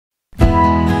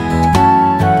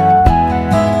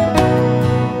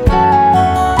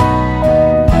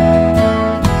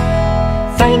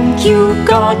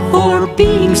God for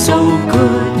being so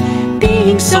good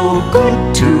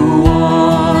to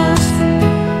us.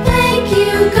 Thank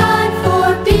you, God,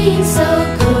 for being so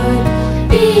good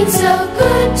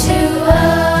to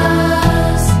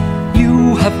us.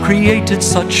 You have created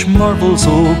such marvels,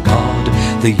 O God,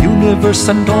 the universe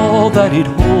and all that it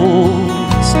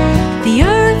holds, the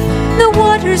earth, the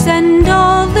waters, and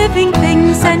all living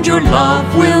things, and your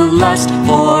love will last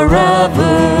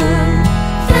forever.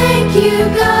 Thank you,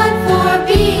 God, for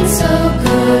being so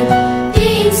good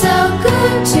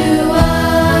to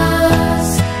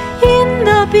us. In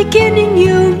the beginning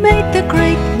you made the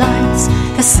great lights,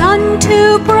 the sun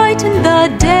to brighten the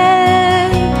day,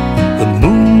 the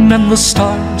moon and the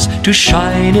stars to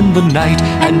shine in the night,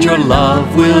 and your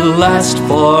love will last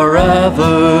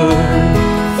forever.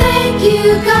 Thank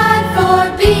you, God, for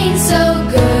being so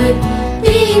good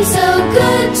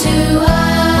to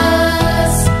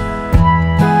us.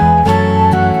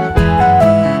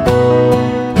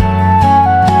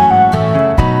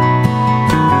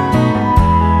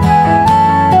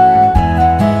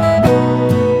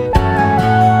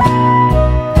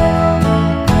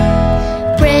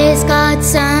 Praise God,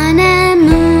 sun and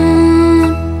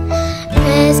moon.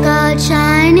 Praise God,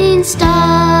 shining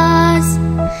stars.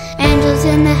 Angels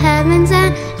in the heavens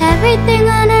and everything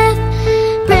on earth